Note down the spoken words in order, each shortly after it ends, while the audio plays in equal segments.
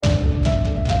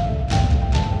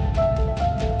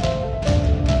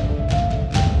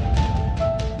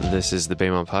This is the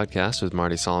Bema Podcast with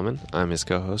Marty Solomon. I'm his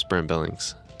co-host, Brent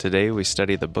Billings. Today we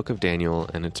study the book of Daniel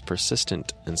and its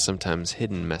persistent and sometimes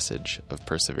hidden message of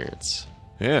perseverance.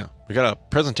 Yeah, we got a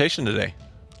presentation today.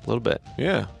 A little bit.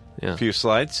 Yeah. A few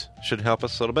slides should help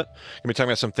us a little bit. We're going to be talking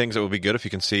about some things that would be good if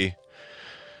you can see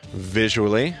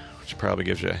visually, which probably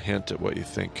gives you a hint at what you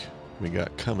think we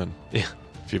got coming. Yeah.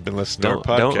 If you've been listening to our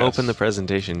podcast. Don't open the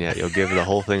presentation yet. You'll give the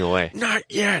whole thing away. Not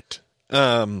yet.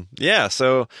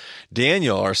 So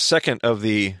Daniel, our second of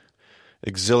the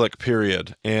exilic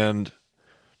period, and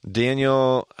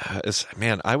Daniel is,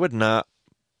 I would not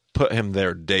put him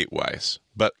there date-wise,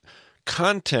 but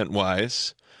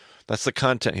content-wise, that's the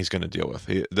content he's going to deal with.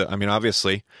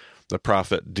 Obviously, the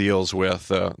prophet deals with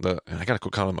and I got to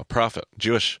call him a prophet.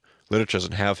 Jewish literature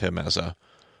doesn't have him as a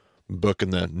book in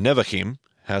the Nevi'im,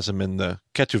 has him in the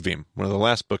Ketuvim, one of the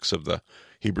last books of the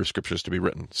Hebrew scriptures to be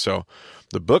written. So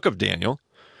the book of Daniel,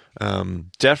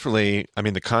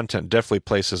 the content definitely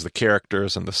places the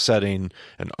characters and the setting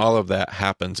and all of that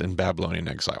happens in Babylonian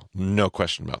exile. No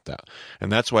question about that.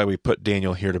 And that's why we put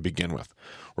Daniel here to begin with.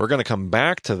 We're going to come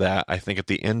back to that, I think, at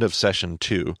the end of session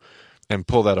 2 and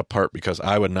pull that apart because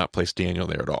I would not place Daniel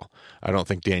there at all. I don't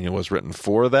think Daniel was written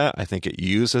for that. I think it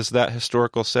uses that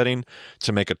historical setting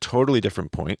to make a totally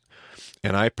different point.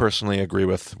 And I personally agree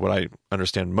with what I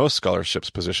understand most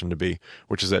scholarship's position to be,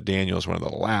 which is that Daniel is one of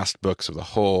the last books of the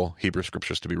whole Hebrew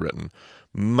scriptures to be written,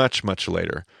 much, much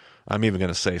later. I'm even going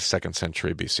to say 2nd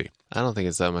century BC. I don't think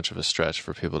it's that much of a stretch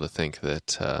for people to think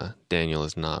that Daniel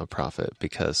is not a prophet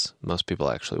because most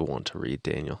people actually want to read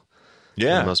Daniel.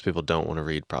 Yeah. And most people don't want to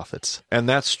read prophets. And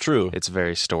that's true. It's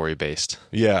very story-based.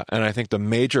 Yeah, and I think the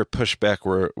major pushback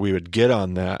where we would get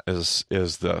on that is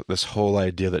this whole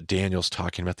idea that Daniel's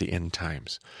talking about the end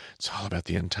times. It's all about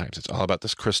the end times. It's all about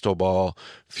this crystal ball,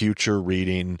 future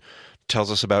reading, tells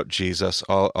us about Jesus,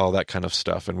 all that kind of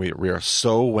stuff. And we are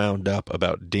so wound up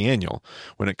about Daniel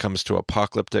when it comes to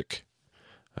apocalyptic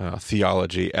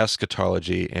theology,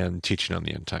 eschatology, and teaching on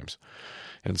the end times.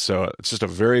 And so it's just a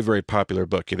very, very popular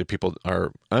book. Either people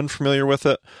are unfamiliar with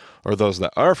it, or those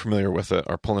that are familiar with it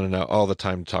are pulling it out all the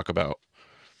time to talk about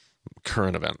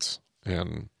current events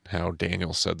and how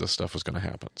Daniel said this stuff was going to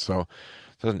happen. So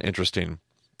it's an interesting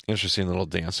little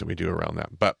dance that we do around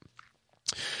that. But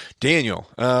Daniel,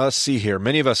 let's see here.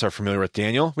 Many of us are familiar with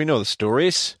Daniel. We know the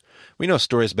stories. We know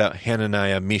stories about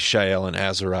Hananiah, Mishael, and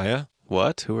Azariah.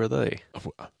 What? Who are they?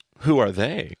 Who are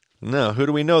they? No, who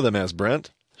do we know them as, Brent?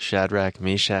 Shadrach,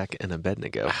 Meshach, and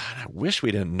Abednego. I wish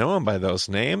we didn't know them by those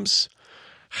names.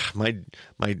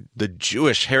 The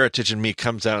Jewish heritage in me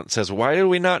comes out and says, why do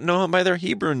we not know them by their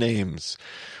Hebrew names?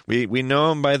 We know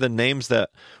them by the names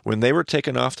that when they were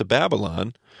taken off to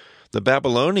Babylon, the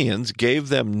Babylonians gave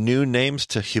them new names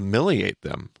to humiliate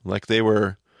them. Like they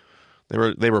were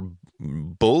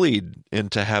bullied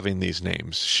into having these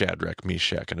names, Shadrach,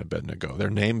 Meshach, and Abednego. They're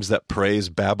names that praise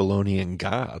Babylonian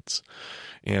gods.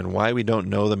 And why we don't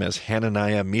know them as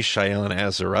Hananiah, Mishael, and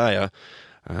Azariah,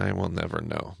 I will never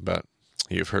know. But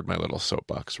you've heard my little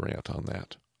soapbox rant on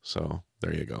that. So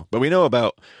there you go. But we know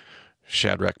about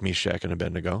Shadrach, Meshach, and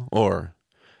Abednego, or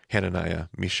Hananiah,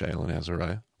 Mishael, and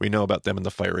Azariah. We know about them in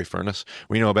the fiery furnace.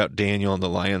 We know about Daniel in the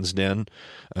lion's den.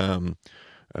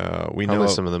 We Probably know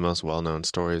some of the most well-known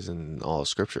stories in all of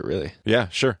Scripture, really. Yeah,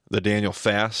 sure. The Daniel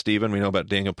fast, even. We know about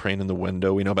Daniel praying in the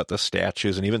window. We know about the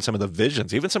statues and even some of the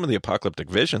visions, even some of the apocalyptic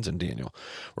visions in Daniel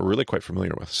we're really quite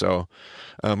familiar with. So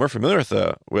we're familiar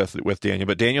with Daniel,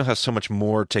 but Daniel has so much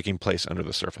more taking place under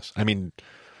the surface.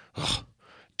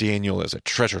 Daniel is a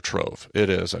treasure trove. It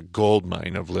is a gold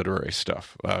mine of literary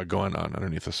stuff going on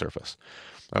underneath the surface.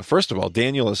 First of all,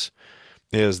 Daniel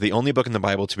is the only book in the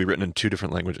Bible to be written in 2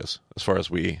 different languages, as far as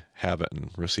we have it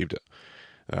and received it.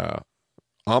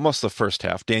 Almost the first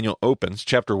half, Daniel opens,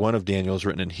 chapter 1 of Daniel is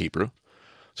written in Hebrew.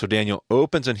 So Daniel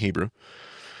opens in Hebrew,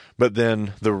 but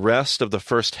then the rest of the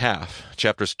first half,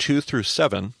 chapters 2 through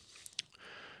 7,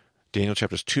 Daniel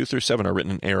chapters 2 through 7 are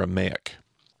written in Aramaic.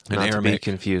 Not to be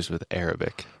confused with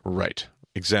Arabic. Right,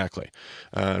 exactly.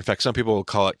 In fact, some people will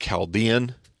call it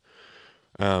Chaldean.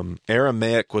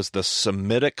 Aramaic was the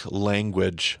Semitic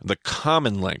language, the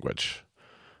common language.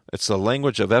 It's the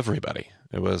language of everybody.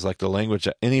 It was like the language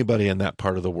that anybody in that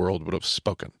part of the world would have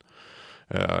spoken.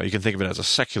 You can think of it as a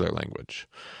secular language.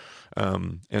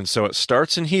 And so it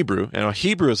starts in Hebrew, and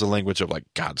Hebrew is the language of like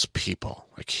God's people,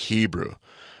 like Hebrew,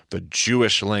 the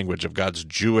Jewish language of God's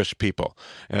Jewish people.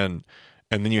 And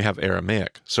then you have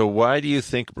Aramaic. So why do you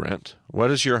think, Brent,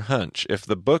 what is your hunch? If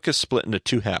the book is split into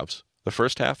 2 halves, the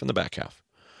first half and the back half,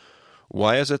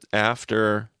 why is it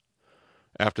after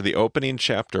the opening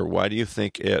chapter, why do you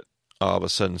think it all of a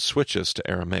sudden switches to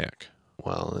Aramaic?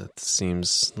 Well, it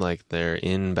seems like they're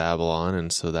in Babylon,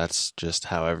 and so that's just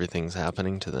how everything's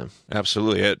happening to them.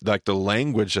 Absolutely. Like the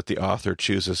language that the author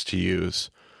chooses to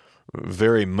use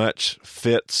very much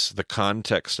fits the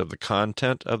context of the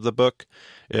content of the book.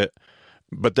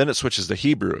 But then it switches to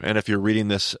Hebrew. And if you're reading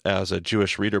this as a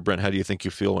Jewish reader, Brent, how do you think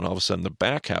you feel when all of a sudden the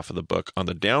back half of the book on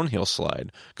the downhill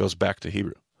slide goes back to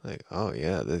Hebrew? Like, oh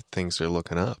yeah, things are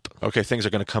looking up. Okay, things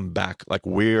are going to come back. Like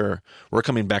we're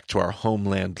coming back to our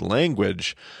homeland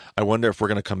language. I wonder if we're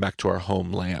going to come back to our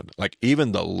homeland. Like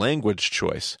even the language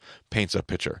choice paints a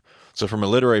picture. So from a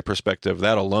literary perspective,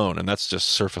 that alone, and that's just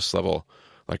surface level,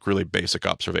 like really basic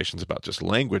observations about just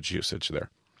language usage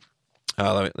there.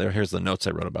 Here's the notes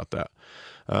I wrote about that.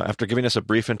 After giving us a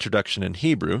brief introduction in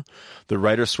Hebrew, the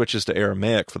writer switches to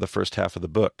Aramaic for the first half of the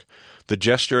book. The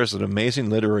gesture is an amazing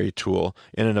literary tool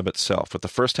in and of itself. With the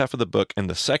first half of the book in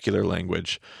the secular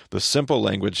language, the simple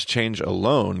language change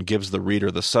alone gives the reader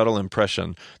the subtle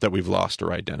impression that we've lost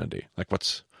our identity. Like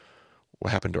what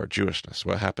happened to our Jewishness?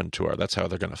 What happened to that's how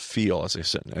they're going to feel as they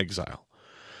sit in exile.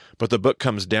 But the book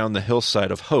comes down the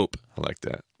hillside of hope. I like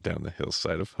that. Down the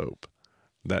hillside of hope.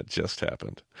 That just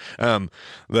happened.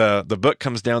 The book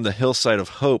comes down the hillside of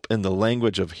hope in the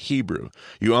language of Hebrew.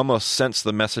 You almost sense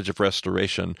the message of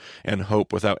restoration and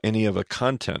hope without any of the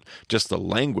content. Just the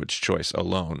language choice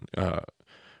alone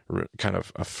kind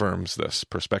of affirms this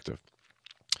perspective.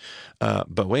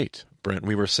 But wait, Brent,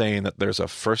 we were saying that there's a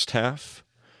first half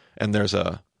and there's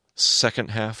a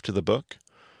second half to the book.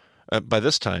 By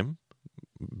this time,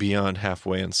 beyond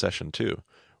halfway in session 2,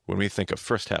 when we think of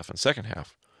first half and second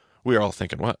half, we are all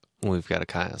thinking what? We've got a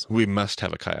chiasm. We must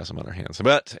have a chiasm on our hands.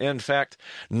 But, in fact,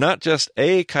 not just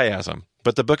a chiasm,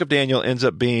 but the book of Daniel ends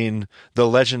up being the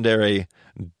legendary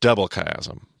double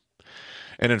chiasm.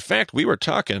 And, in fact, we were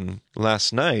talking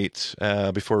last night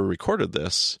before we recorded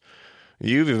this.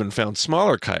 You've even found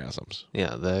smaller chiasms.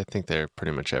 Yeah, I think they're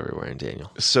pretty much everywhere in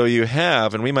Daniel. So you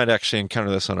have, and we might actually encounter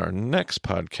this on our next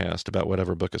podcast about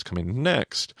whatever book is coming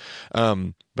next.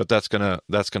 But that's gonna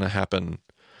happen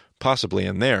possibly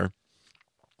in there.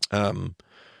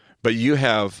 But you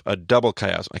have a double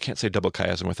chiasm. I can't say double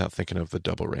chiasm without thinking of the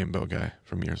double rainbow guy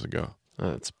from years ago.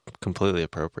 It's completely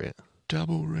appropriate.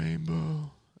 Double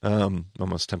rainbow.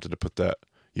 Almost tempted to put that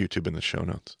YouTube in the show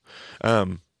notes.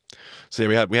 So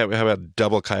we have a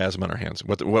double chiasm on our hands.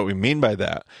 What we mean by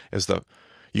that is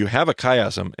you have a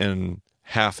chiasm in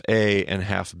half A and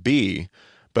half B,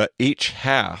 but each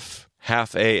half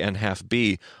A and half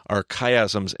B, are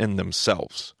chiasms in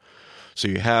themselves. So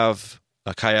you have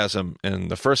a chiasm in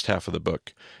the first half of the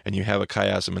book, and you have a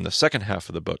chiasm in the second half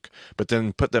of the book, but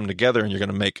then put them together and you're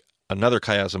going to make another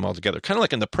chiasm altogether. Kind of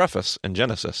like in the preface in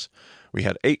Genesis, we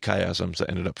had 8 chiasms that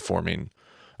ended up forming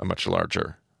a much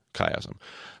larger chiasm.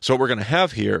 So what we're going to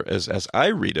have here is, as I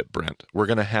read it, Brent, we're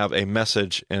going to have a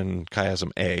message in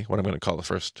chiasm A, what I'm going to call the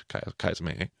first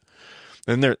chiasm A.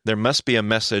 Then there must be a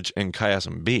message in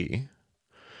chiasm B.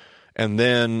 And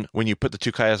then when you put the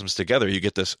two chiasms together, you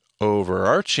get this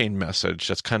overarching message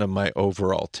that's kind of my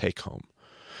overall take-home.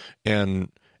 And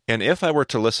if I were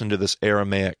to listen to this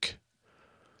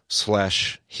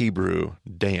Aramaic/Hebrew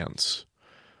dance,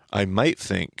 I might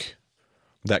think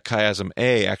that chiasm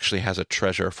A actually has a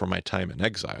treasure for my time in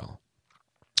exile.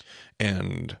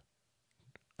 And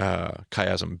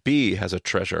chiasm B has a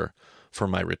treasure for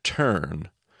my return,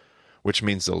 which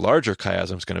means the larger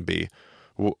chiasm is going to be,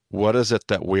 what is it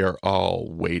that we are all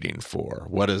waiting for?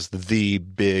 What is the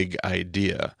big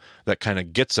idea that kind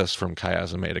of gets us from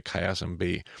chiasm A to chiasm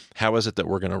B? How is it that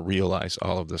we're going to realize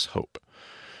all of this hope?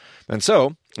 And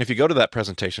so, if you go to that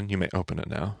presentation, you may open it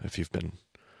now. If you've been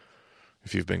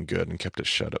good and kept it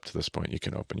shut up to this point, you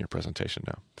can open your presentation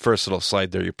now. First little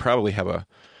slide there, you probably have a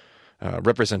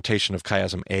representation of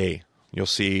chiasm A. You'll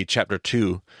see chapter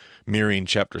 2 mirroring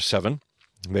chapter 7.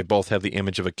 They both have the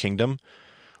image of a kingdom.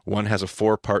 One has a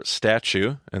 4-part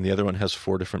statue, and the other one has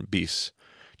 4 different beasts.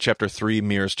 Chapter 3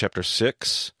 mirrors chapter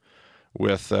 6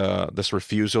 with this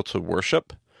refusal to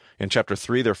worship. In chapter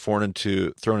 3, they're thrown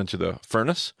into the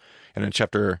furnace. And in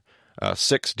chapter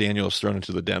 6, Daniel is thrown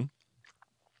into the den.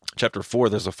 Chapter 4,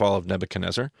 there's the fall of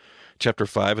Nebuchadnezzar. Chapter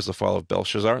 5 is the fall of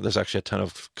Belshazzar. There's actually a ton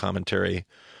of commentary.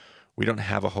 We don't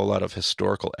have a whole lot of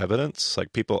historical evidence.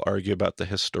 Like, people argue about the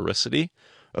historicity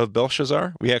of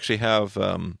Belshazzar. We actually have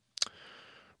a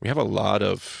lot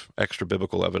of extra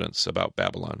biblical evidence about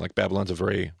Babylon. Like, Babylon's a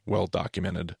very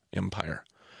well-documented empire,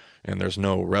 and there's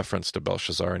no reference to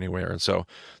Belshazzar anywhere. And so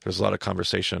there's a lot of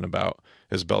conversation about,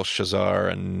 is Belshazzar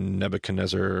and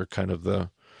Nebuchadnezzar kind of a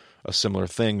similar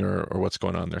thing, or what's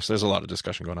going on there. So there's a lot of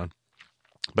discussion going on.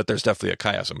 But there's definitely a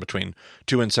chiasm between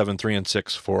 2 and 7, 3 and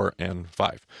 6, 4 and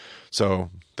 5. So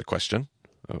the question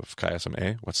of Chiasm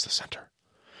A. What's the center?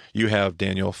 You have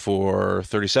Daniel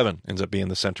 4:37 ends up being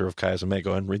the center of Chiasm A.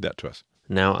 Go ahead and read that to us.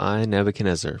 Now I,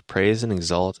 Nebuchadnezzar, praise and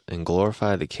exalt and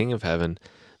glorify the King of heaven,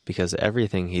 because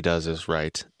everything he does is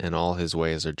right, and all his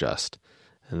ways are just.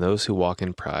 And those who walk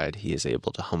in pride he is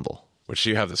able to humble. Which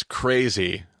you have this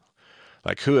crazy,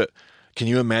 can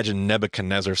you imagine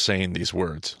Nebuchadnezzar saying these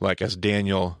words? Like as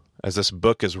this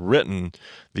book is written,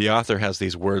 the author has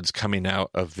these words coming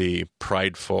out of the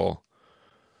prideful,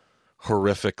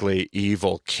 horrifically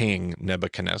evil king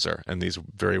Nebuchadnezzar, and these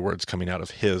very words coming out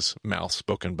of his mouth,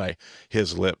 spoken by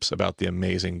his lips about the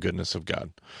amazing goodness of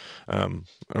God.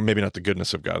 Or maybe not the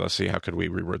goodness of God. Let's see, how could we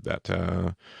reword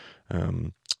that?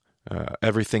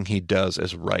 Everything he does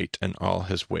is right, and all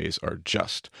his ways are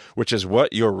just, which is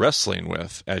what you're wrestling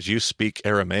with as you speak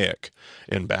Aramaic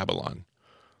in Babylon.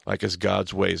 Like, is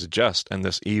God's ways just? And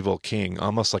this evil king,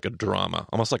 almost like a drama,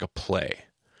 almost like a play,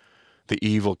 the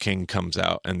evil king comes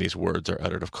out and these words are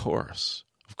uttered. Of course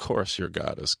your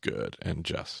God is good and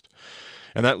just.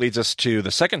 And that leads us to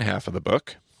the second half of the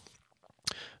book.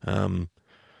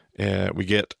 We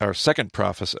get our second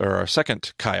prophecy, or our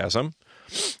second chiasm.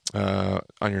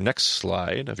 On your next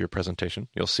slide of your presentation,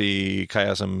 you'll see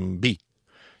chiasm B,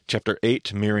 chapter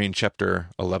 8 mirroring chapter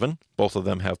 11. Both of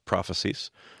them have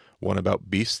prophecies, one about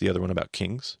beasts, the other one about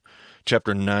kings.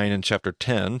 Chapter 9 and chapter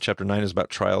 10. Chapter 9 is about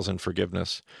trials and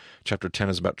forgiveness. Chapter 10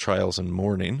 is about trials and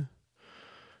mourning.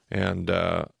 And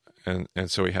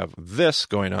so we have this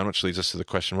going on, which leads us to the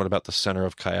question, what about the center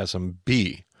of chiasm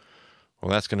B?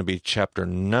 Well, that's going to be chapter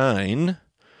 9,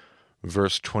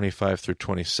 verse 25 through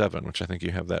 27, which I think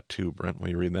you have that too, Brent. Will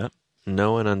you read that?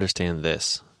 Know and understand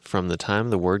this. From the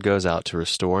time the word goes out to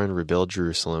restore and rebuild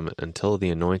Jerusalem until the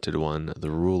Anointed One,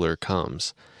 the ruler,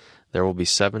 comes, there will be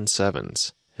 7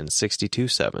 sevens and 62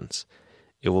 sevens.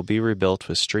 It will be rebuilt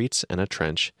with streets and a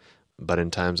trench, but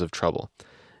in times of trouble.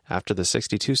 After the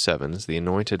 62 sevens, the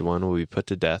Anointed One will be put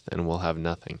to death and will have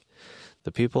nothing.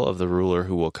 The people of the ruler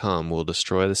who will come will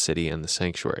destroy the city and the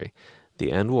sanctuary.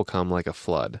 The end will come like a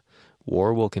flood.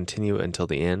 War will continue until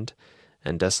the end,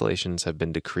 and desolations have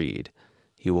been decreed.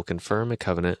 He will confirm a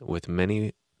covenant with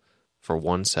many for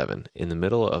 1 7. In the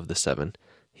middle of the 7,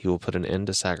 he will put an end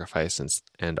to sacrifice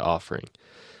and offering.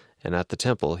 And at the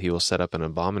temple he will set up an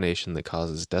abomination that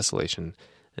causes desolation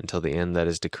until the end that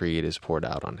is decreed is poured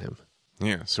out on him.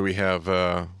 Yeah, so we have,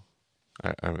 I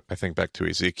think back to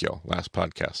Ezekiel, last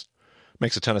podcast.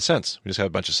 Makes a ton of sense. We just have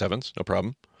a bunch of 7s, no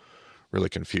problem. Really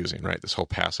confusing, right? This whole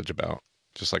passage about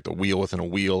just like the wheel within a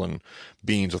wheel and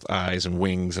beings with eyes and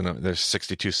wings, and there's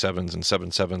 62 7s and 7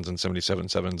 7s and 77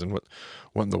 7s, and what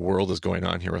in the world is going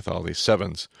on here with all these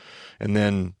 7s? And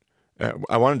then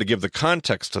I wanted to give the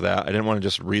context to that. I didn't want to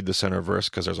just read the center verse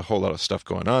because there's a whole lot of stuff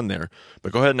going on there.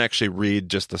 But go ahead and actually read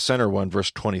just the center one,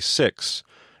 verse 26,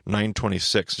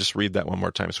 9:26. Just read that one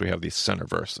more time so we have the center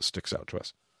verse that sticks out to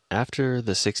us. After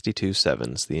the 62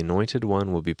 sevens, the Anointed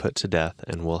One will be put to death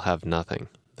and will have nothing.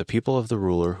 The people of the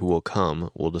ruler who will come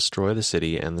will destroy the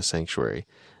city and the sanctuary.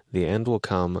 The end will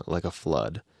come like a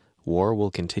flood. War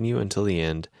will continue until the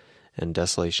end, and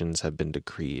desolations have been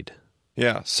decreed.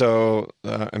 Yeah, so,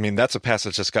 that's a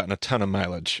passage that's gotten a ton of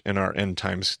mileage in our end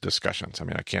times discussions.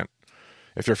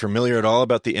 If you're familiar at all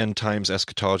about the end times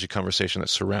eschatology conversation that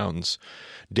surrounds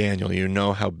Daniel, you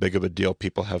know how big of a deal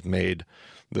people have made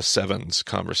the 7s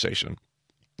conversation,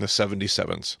 the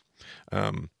 77s.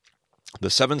 The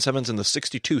 7 7s and the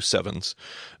 62 7s,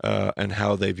 and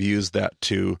how they've used that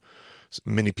to,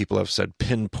 many people have said,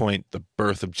 pinpoint the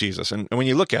birth of Jesus. And when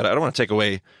you look at it, I don't want to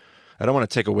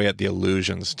take away at the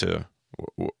allusions to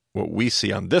what we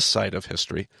see on this side of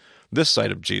history, this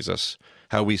side of Jesus,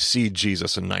 how we see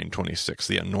Jesus in 9:26,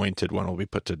 the Anointed One will be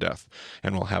put to death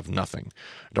and will have nothing.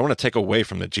 I don't want to take away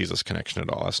from the Jesus connection at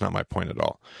all. That's not my point at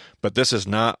all. But this is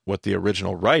not what the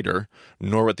original writer,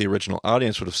 nor what the original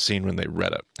audience would have seen when they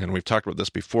read it. And we've talked about this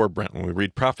before, Brent, when we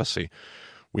read prophecy.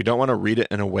 We don't want to read it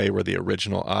in a way where the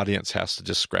original audience has to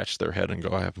just scratch their head and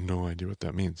go, I have no idea what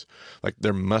that means. Like,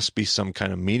 there must be some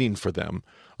kind of meaning for them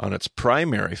on its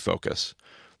primary focus.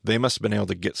 They must have been able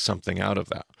to get something out of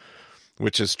that,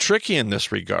 which is tricky in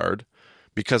this regard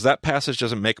because that passage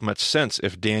doesn't make much sense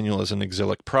if Daniel is an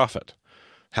exilic prophet.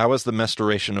 How is the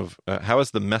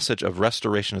message of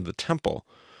restoration of the temple,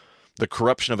 the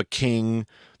corruption of a king,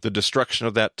 the destruction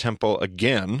of that temple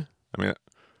again?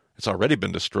 It's already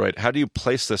been destroyed. How do you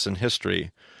place this in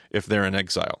history if they're in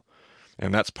exile?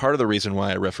 And that's part of the reason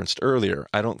why I referenced earlier.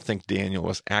 I don't think Daniel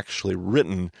was actually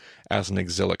written as an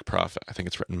exilic prophet. I think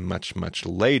it's written much, much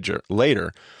later,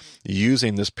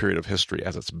 using this period of history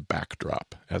as its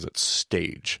backdrop, as its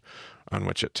stage on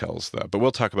which it tells that. But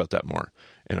we'll talk about that more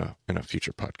in a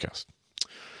future podcast.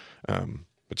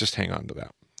 but just hang on to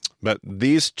that. But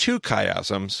these two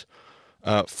chiasms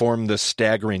form this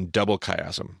staggering double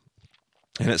chiasm.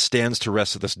 And it stands to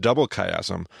rest that this double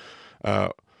chiasm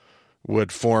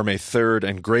would form a third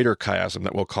and greater chiasm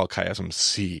that we'll call chiasm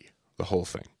C, the whole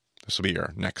thing. This will be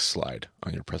your next slide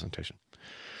on your presentation.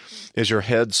 Is your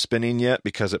head spinning yet?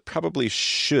 Because it probably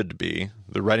should be.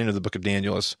 The writing of the book of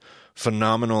Daniel is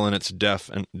phenomenal in its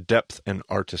depth and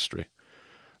artistry.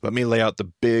 Let me lay out the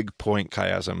big point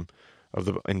chiasm of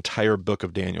the entire book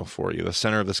of Daniel for you. The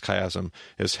center of this chiasm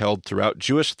is held throughout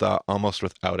Jewish thought almost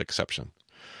without exception.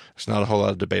 There's not a whole lot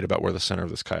of debate about where the center of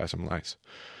this chiasm lies.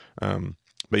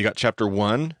 But you got chapter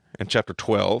 1 and chapter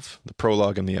 12, the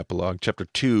prologue and the epilogue. Chapter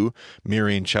 2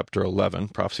 mirroring chapter 11,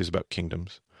 prophecies about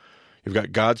kingdoms. You've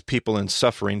got God's people in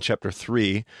suffering, chapter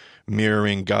 3,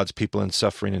 mirroring God's people in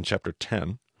suffering in chapter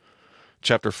 10.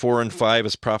 Chapter 4 and 5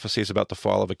 is prophecies about the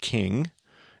fall of a king,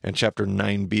 and chapter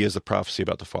 9b is the prophecy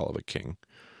about the fall of a king.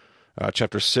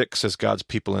 Chapter 6 is God's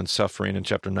people in suffering. In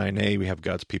chapter 9a, we have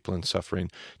God's people in suffering.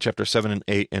 Chapter 7 and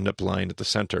 8 end up lying at the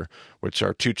center, which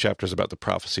are two chapters about the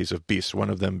prophecies of beasts,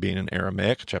 one of them being in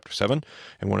Aramaic, chapter 7,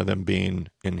 and one of them being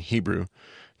in Hebrew,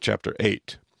 chapter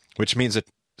 8, which means that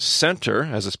center,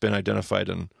 as it's been identified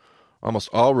in almost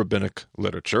all rabbinic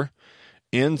literature,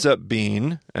 ends up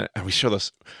being, and we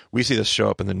see this show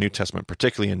up in the New Testament,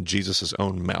 particularly in Jesus'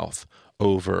 own mouth,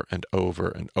 over and over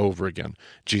and over again.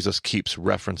 Jesus keeps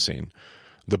referencing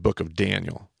the book of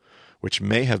Daniel, which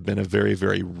may have been a very,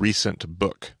 very recent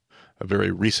book, a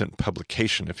very recent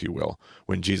publication, if you will,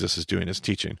 when Jesus is doing his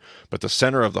teaching. But the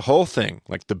center of the whole thing,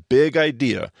 like the big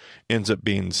idea, ends up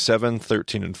being 7,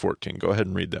 13, and 14. Go ahead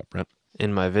and read that, Brent.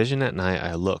 In my vision at night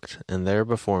I looked, and there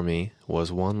before me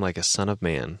was one like a son of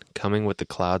man, coming with the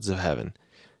clouds of heaven.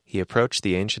 He approached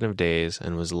the Ancient of Days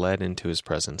and was led into his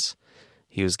presence.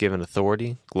 He was given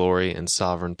authority, glory, and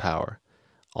sovereign power.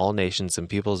 All nations and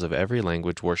peoples of every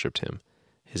language worshipped him.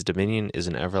 His dominion is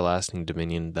an everlasting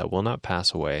dominion that will not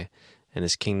pass away, and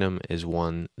his kingdom is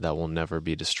one that will never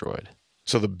be destroyed.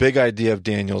 So the big idea of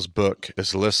Daniel's book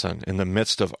is, listen, in the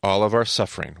midst of all of our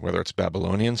suffering, whether it's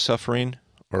Babylonian suffering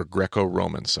or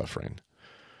Greco-Roman suffering,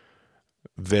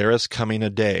 there is coming a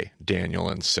day, Daniel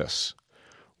insists,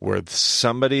 where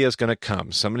somebody is going to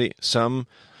come,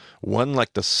 one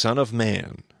like the Son of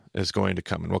Man is going to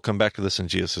come. And we'll come back to this in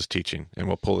Jesus' teaching, and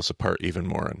we'll pull this apart even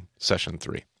more in session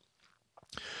 3.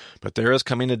 But there is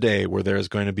coming a day where there is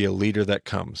going to be a leader that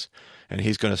comes, and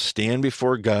he's going to stand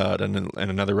before God, and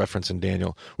another reference in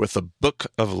Daniel, with the book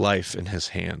of life in his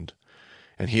hand.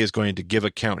 And he is going to give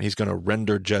account. He's going to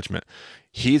render judgment.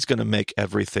 He's going to make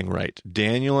everything right.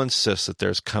 Daniel insists that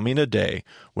there's coming a day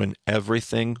when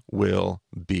everything will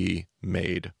be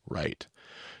made right.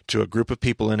 To a group of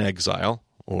people in exile,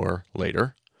 or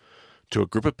later, to a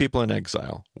group of people in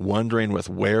exile, wondering with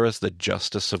where is the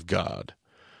justice of God,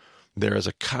 there is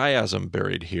a chiasm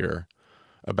buried here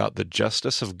about the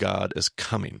justice of God is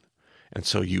coming. And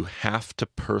so you have to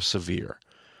persevere.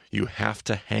 You have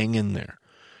to hang in there.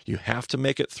 You have to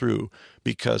make it through,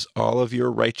 because all of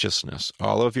your righteousness,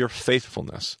 all of your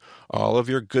faithfulness, all of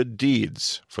your good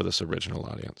deeds for this original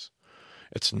audience,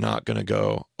 it's not going to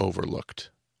go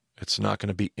overlooked. It's not going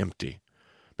to be empty,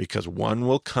 because one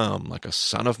will come like a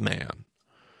son of man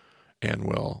and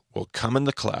will come in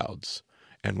the clouds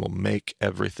and will make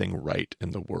everything right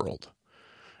in the world.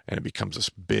 And it becomes this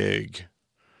big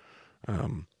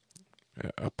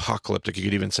apocalyptic, you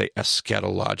could even say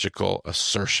eschatological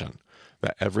assertion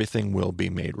that everything will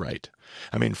be made right.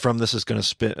 I mean, from this is going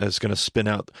to spin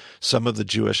out some of the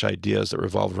Jewish ideas that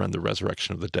revolve around the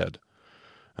resurrection of the dead.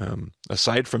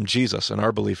 Aside from Jesus and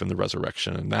our belief in the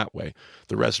resurrection in that way,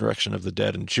 the resurrection of the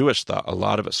dead in Jewish thought, a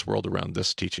lot of it swirled around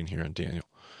this teaching here in Daniel.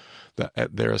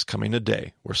 That there is coming a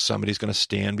day where somebody's going to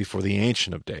stand before the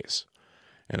Ancient of Days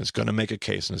and is going to make a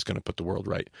case and is going to put the world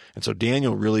right. And so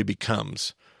Daniel really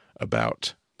becomes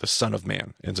about the Son of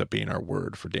Man, ends up being our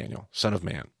word for Daniel, Son of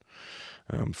Man.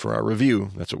 For our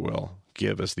review, that's what we'll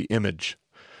give as the image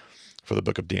for the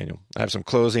book of Daniel. I have some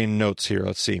closing notes here.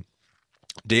 Let's see.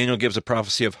 Daniel gives a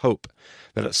prophecy of hope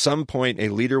that at some point a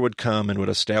leader would come and would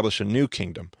establish a new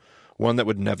kingdom, one that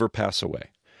would never pass away.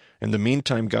 In the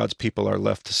meantime, God's people are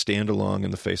left to stand along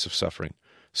in the face of suffering.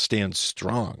 Stand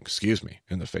strong,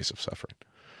 in the face of suffering.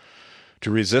 To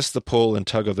resist the pull and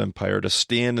tug of empire, to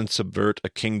stand and subvert a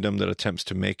kingdom that attempts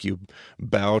to make you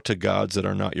bow to gods that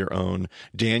are not your own.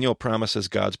 Daniel promises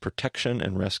God's protection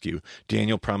and rescue.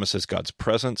 Daniel promises God's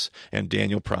presence, and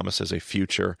Daniel promises a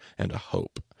future and a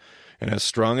hope. And as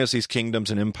strong as these kingdoms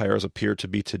and empires appear to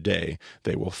be today,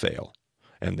 they will fail,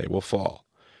 and they will fall.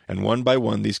 And one by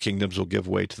one, these kingdoms will give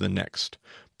way to the next.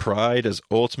 Pride is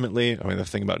ultimately, the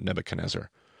thing about Nebuchadnezzar,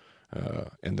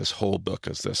 in this whole book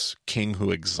is this king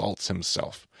who exalts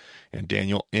himself. And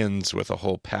Daniel ends with a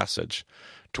whole passage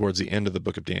towards the end of the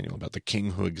book of Daniel about the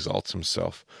king who exalts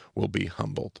himself will be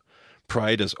humbled.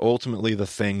 Pride is ultimately the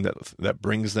thing that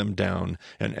brings them down,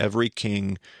 and every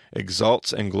king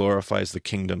exalts and glorifies the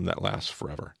kingdom that lasts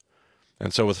forever.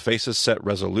 And so with faces set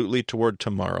resolutely toward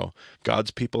tomorrow,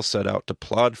 God's people set out to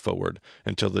plod forward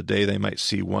until the day they might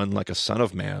see one like a son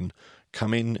of man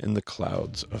coming in the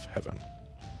clouds of heaven.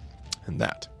 And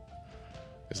that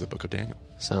is the book of Daniel.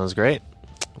 Sounds great.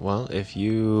 Well, if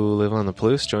you live on the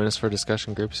Palouse, join us for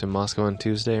discussion groups in Moscow on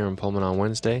Tuesday or in Pullman on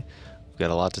Wednesday. We've got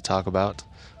a lot to talk about.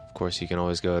 Of course, you can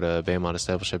always go to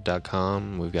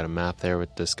BehemothDiscipleship.com. We've got a map there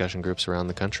with discussion groups around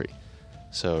the country.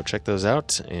 So check those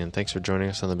out, and thanks for joining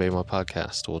us on the Behemoth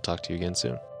Podcast. We'll talk to you again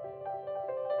soon.